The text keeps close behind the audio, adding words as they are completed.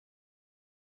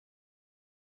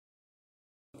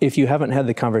if you haven't had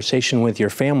the conversation with your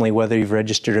family, whether you've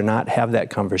registered or not, have that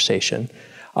conversation.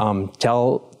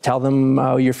 Tell them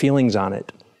your feelings on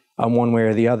it, one way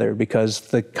or the other, because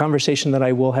the conversation that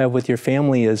I will have with your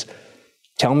family is,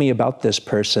 tell me about this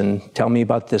person, tell me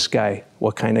about this guy.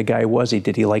 What kind of guy was he?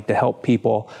 Did he like to help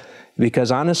people?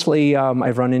 Because honestly,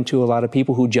 I've run into a lot of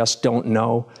people who just don't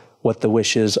know what the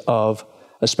wishes of,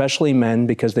 especially men,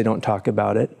 because they don't talk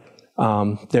about it,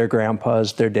 their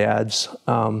grandpas, their dads,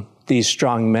 these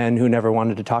strong men who never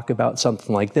wanted to talk about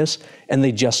something like this, and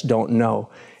they just don't know.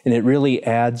 And it really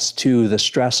adds to the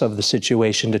stress of the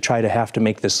situation to try to have to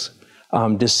make this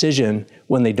decision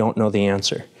when they don't know the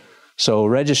answer. So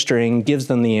registering gives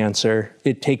them the answer.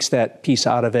 It takes that piece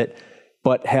out of it,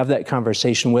 but have that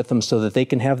conversation with them so that they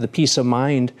can have the peace of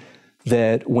mind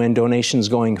that when donations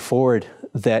going forward,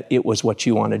 that it was what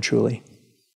you wanted truly.